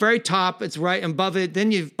go, it's the very top, it's right above it.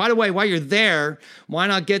 Then by the way, while you're there, why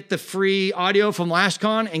not get the free audio from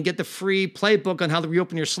LashCon and get the free playbook on how to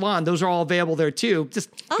reopen your salon? Those are all available there too. Just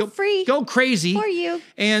go crazy for you.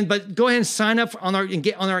 But go ahead and sign up and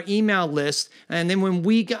get on our email list. And then when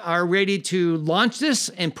we are ready to launch this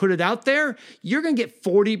and put it out there, you're going to get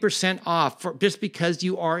 40% off just because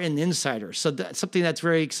you are an insider. So that's something that's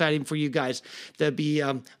very exciting for you guys to be.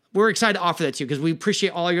 We're excited to offer that to you because we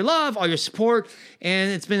appreciate all your love, all your support.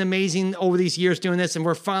 And it's been amazing over these years doing this. And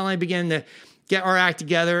we're finally beginning to get our act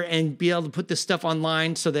together and be able to put this stuff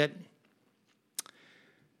online so that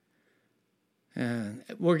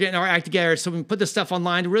We're getting our act together so we can put this stuff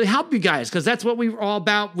online to really help you guys, because that's what we're all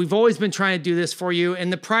about. We've always been trying to do this for you,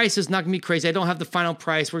 and the price is not going to be crazy. I don't have the final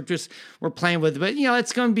price. We're playing with it, but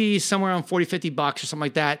it's going to be somewhere around $40-50 or something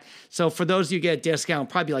like that. So for those of you who get a discount,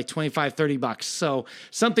 probably like $25-30. So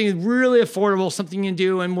something really affordable, something you can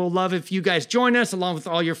do, and we'll love if you guys join us along with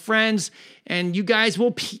all your friends, and you guys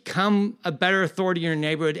will become a better authority in your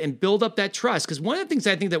neighborhood and build up that trust. Because one of the things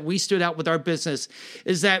I think that we stood out with our business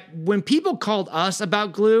is that when people called us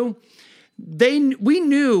about glue, we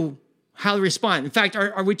knew how to respond. In fact,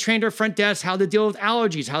 we trained our front desk how to deal with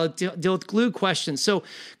allergies, how to deal with glue questions. So,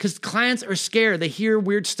 because clients are scared, they hear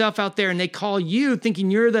weird stuff out there and they call you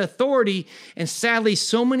thinking you're the authority. And sadly,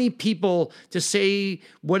 so many people to say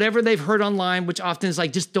whatever they've heard online, which often is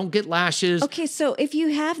like, just don't get lashes. Okay, so if you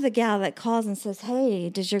have the gal that calls and says, hey,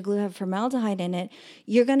 does your glue have formaldehyde in it?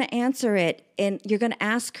 You're going to answer it and you're going to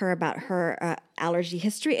ask her about her allergy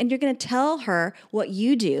history, and you're going to tell her what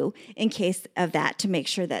you do in case of that to make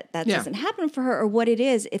sure that doesn't happen for her, or what it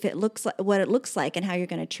is, if it looks like what it looks like, and how you're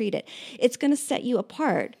going to treat it. It's going to set you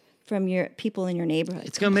apart from your people in your neighborhood.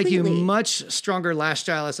 It's going to make you a much stronger lash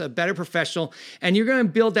stylist, a better professional, and you're going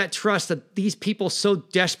to build that trust that these people so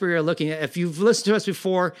desperately are looking at. If you've listened to us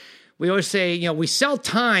before, we always say, we sell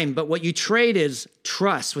time, but what you trade is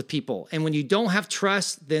trust with people. And when you don't have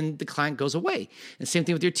trust, then the client goes away. And same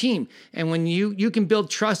thing with your team. And when you can build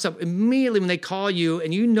trust up immediately when they call you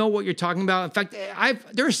and you know what you're talking about. In fact,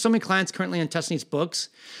 there are so many clients currently in Tusney's books.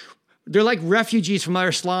 They're like refugees from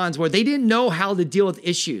other salons where they didn't know how to deal with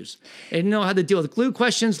issues. They didn't know how to deal with glue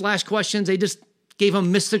questions, lash questions. They just gave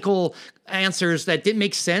them mystical answers that didn't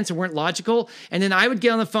make sense and weren't logical. And then I would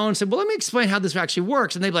get on the phone and say, well, let me explain how this actually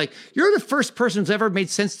works. And they'd be like, you're the first person who's ever made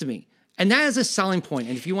sense to me. And that is a selling point.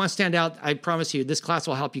 And if you want to stand out, I promise you, this class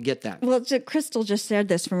will help you get that. Well, Crystal just shared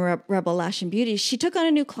this from Rebel Lash and Beauty. She took on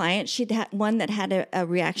a new client. She'd had one that had a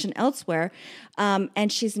reaction elsewhere,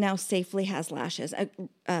 and she's now safely has lashes.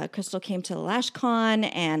 Crystal came to the LashCon,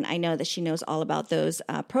 and I know that she knows all about those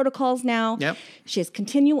protocols now. Yep. She has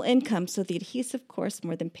continual income, so the adhesive course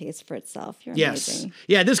more than pays for itself. You're amazing.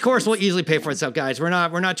 Yeah, this course will easily pay for itself, guys. We're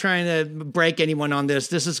not trying to break anyone on this.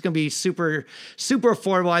 This is going to be super, super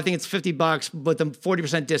affordable. I think it's $50, but the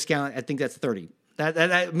 40% discount, I think that's $30.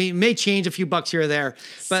 That may change a few bucks here or there,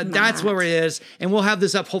 but that's where it is. And we'll have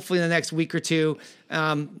this up hopefully in the next week or two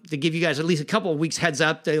to give you guys at least a couple of weeks heads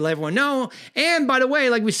up to let everyone know. And by the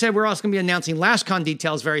way, like we said, we're also going to be announcing LashCon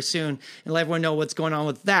details very soon and let everyone know what's going on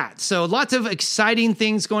with that. So lots of exciting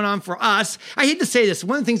things going on for us. I hate to say this.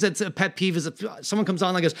 One of the things that's a pet peeve is if someone comes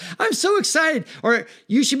on and goes, I'm so excited, or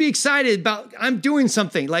you should be excited about I'm doing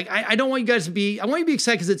something. Like, I don't want you guys to be, I want you to be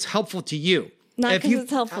excited because it's helpful to you. Not because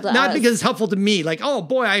it's helpful to us. Not because it's helpful to me. Like, oh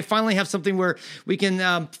boy, I finally have something where we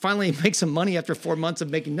can finally make some money after 4 months of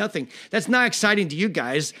making nothing. That's not exciting to you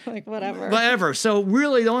guys. Like, whatever. Whatever. So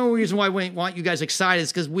really, the only reason why we want you guys excited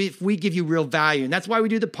is because we give you real value. And that's why we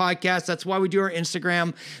do the podcast. That's why we do our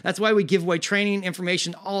Instagram. That's why we give away training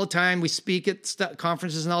information all the time. We speak at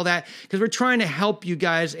conferences and all that because we're trying to help you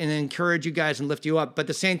guys and encourage you guys and lift you up. But at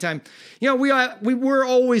the same time, we're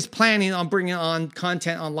always planning on bringing on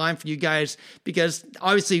content online for you guys, because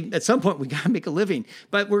obviously at some point we got to make a living,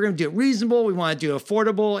 but we're going to do it reasonable. We want to do it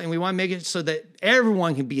affordable, and we want to make it so that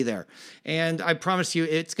everyone can be there. And I promise you,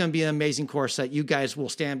 it's going to be an amazing course that you guys will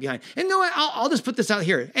stand behind. And you know what? I'll just put this out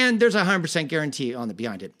here. And there's a 100% guarantee on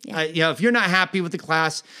behind it. Yeah. If you're not happy with the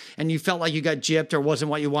class and you felt like you got gypped or wasn't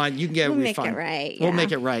what you wanted, you can get a refund. We'll make it right. We'll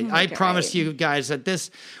make it right. I promise you guys that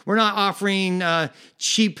we're not offering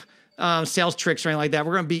cheap sales tricks or anything like that.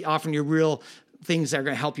 We're going to be offering you real things that are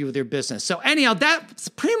going to help you with your business. So anyhow, that's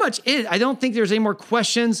pretty much it. I don't think there's any more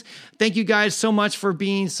questions. Thank you guys so much for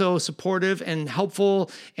being so supportive and helpful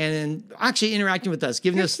and actually interacting with us,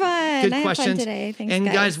 giving us good questions. Today. Thanks, and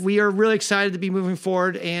guys, we are really excited to be moving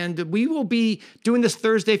forward, and we will be doing this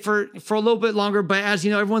Thursday for a little bit longer. But as you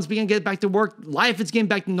know, everyone's beginning to get back to work. Life is getting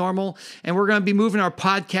back to normal, and we're going to be moving our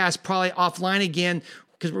podcast probably offline again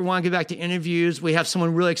because we want to get back to interviews. We have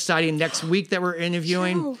someone really exciting next week that we're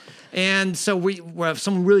interviewing. And so we have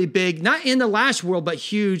someone really big, not in the lash world, but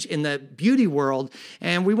huge in the beauty world.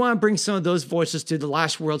 And we want to bring some of those voices to the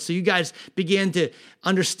lash world so you guys begin to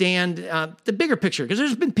understand the bigger picture. Because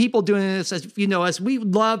there's been people doing this, as you know, we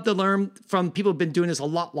love to learn from people who've been doing this a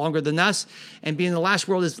lot longer than us. And being in the lash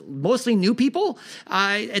world is mostly new people.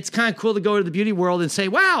 It's kind of cool to go to the beauty world and say,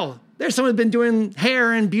 wow, there's someone who's been doing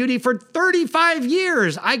hair and beauty for 35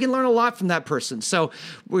 years. I can learn a lot from that person. So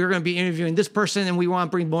we're going to be interviewing this person, and we want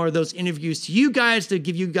to bring more of those interviews to you guys to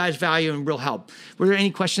give you guys value and real help. Were there any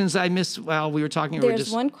questions I missed while we were talking? There's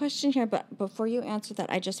one question here, but before you answer that,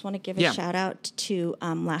 I just want to give a shout out to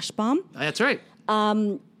to Lash Balm. That's right.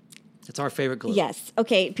 It's our favorite glue. Yes.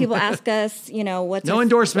 Okay. People ask us, what's no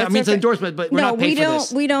endorsement. I mean, it's an endorsement, but we're not paid for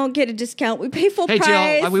this. We don't get a discount. We pay full price.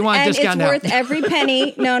 Jill, we want a discount now. It's worth every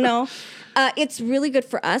penny. No. It's really good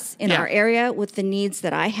for us in our area with the needs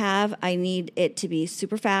that I have. I need it to be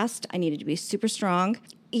super fast. I need it to be super strong.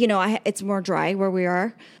 It's more dry where we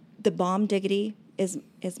are. The Balm Diggity is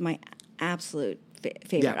my absolute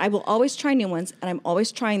favorite. Yeah. I will always try new ones, and I'm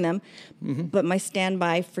always trying them. Mm-hmm. But my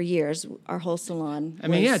standby for years, our whole salon.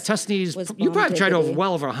 Tusney's. You probably tried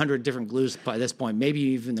well over 100 different glues by this point, maybe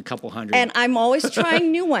even a couple hundred. And I'm always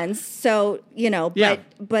trying new ones. So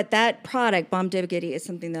but that product, Balm Diggity, is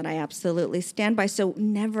something that I absolutely stand by. So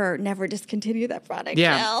never discontinue that product.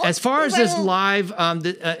 Yeah. Jill. As far as this live,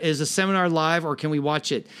 is the seminar live or can we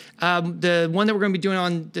watch it? The one that we're going to be doing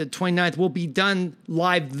on the 29th will be done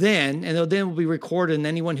live then, and then will be recorded. And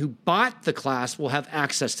anyone who bought the class will have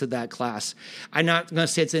access to that class. I'm not going to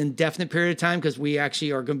say it's an indefinite period of time because we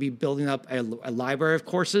actually are going to be building up a library of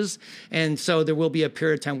courses. And so there will be a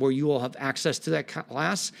period of time where you will have access to that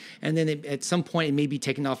class. And then at some point, it may be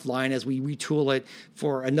taken offline as we retool it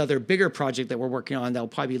for another bigger project that we're working on that will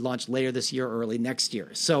probably be launched later this year or early next year.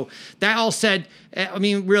 So that all said,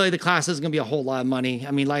 really the class isn't going to be a whole lot of money.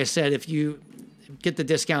 Like I said, if you get the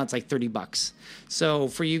discount, it's like $30. So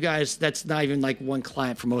for you guys, that's not even like one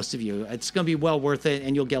client for most of you. It's going to be well worth it,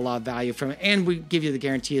 and you'll get a lot of value from it. And we give you the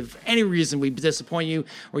guarantee of any reason we disappoint you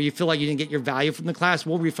or you feel like you didn't get your value from the class,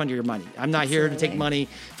 we'll refund you your money. I'm not here to take money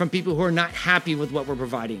from people who are not happy with what we're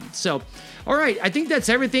providing. So, all right, I think that's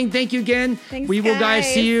everything. Thank you again. Thanks, we will,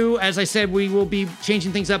 guys, see you. As I said, we will be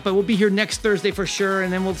changing things up, but we'll be here next Thursday for sure,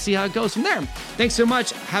 and then we'll see how it goes from there. Thanks so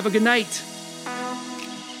much. Have a good night.